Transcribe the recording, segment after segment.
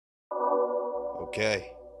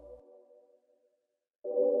Okay.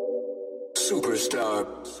 Superstar.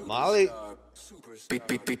 Molly, Beep,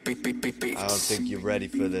 beep, beep, beep, beep, beep, beep. I don't think you're ready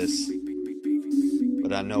for this,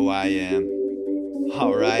 but I know I am.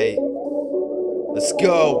 Alright, let's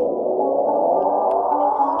go.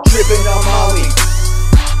 Trippin' on Molly,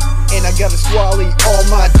 and I got a swally on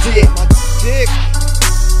my dick.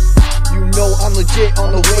 You know I'm legit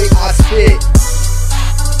on the way I spit.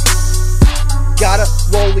 Got a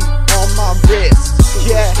rollie on my wrist.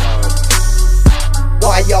 Yeah.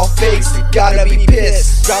 Why y'all fakes gotta be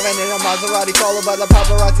pissed? Driving in a Maserati followed by the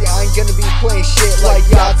paparazzi. I ain't gonna be playing shit like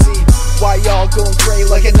Yahtzee. Why y'all going crazy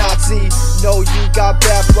like a Nazi? No, you got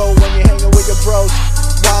bad flow when you're hanging with your bros,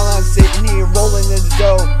 while I'm sitting here rolling in the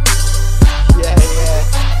dough. Yeah.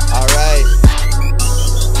 Alright.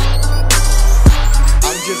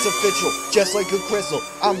 I'm just official, just like a crystal.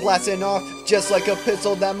 I'm blasting off just like a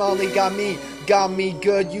pistol. That Molly got me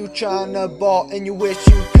good. You tryna ball and you wish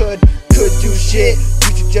you could do shit.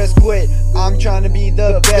 You should just quit. I'm trying to be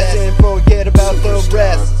the best and forget about the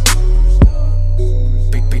rest.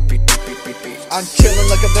 I'm chillin'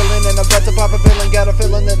 like a villain and I'm about to pop a pill and got a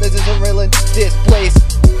feeling that this isn't real in this place.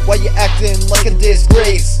 Why you acting like a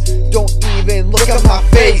disgrace? Don't even look at my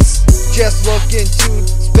face, just look into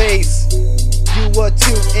space. You a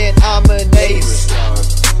 2 and I'm an ace.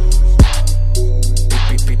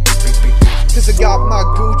 Cause I got my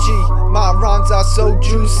Gucci, my rhymes are so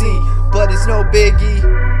juicy, but it's no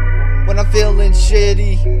biggie when I'm feeling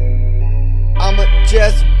shitty. I'ma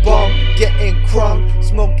just bump, getting crunk,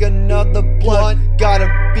 smoke another blunt. Gotta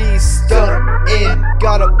be stunned in,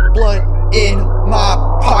 got a blunt in my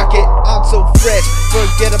pocket. I'm so fresh,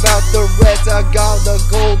 forget about the rest. I got the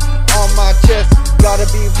gold on my chest. Gotta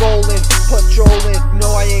be rolling, patrolling.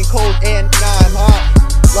 No, I ain't cold and I'm hot.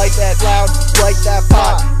 Like that loud, like that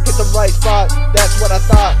pot. Hit the right spot, that's what I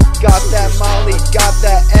thought. Got that Molly, got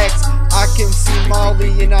that X. I can see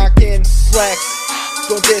Molly and I can flex.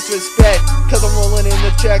 Don't disrespect, cause I'm rolling in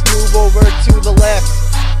the check. Move over to the left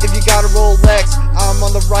if you got a Rolex. I'm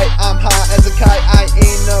on the right, I'm high as a kite. I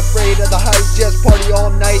ain't afraid of the height, just party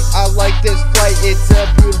all night. I like this flight, it's a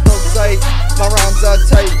beautiful sight. My rhymes are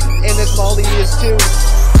tight, and this Molly is too.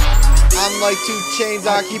 I'm like 2 Chainz,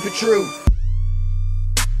 I keep it true.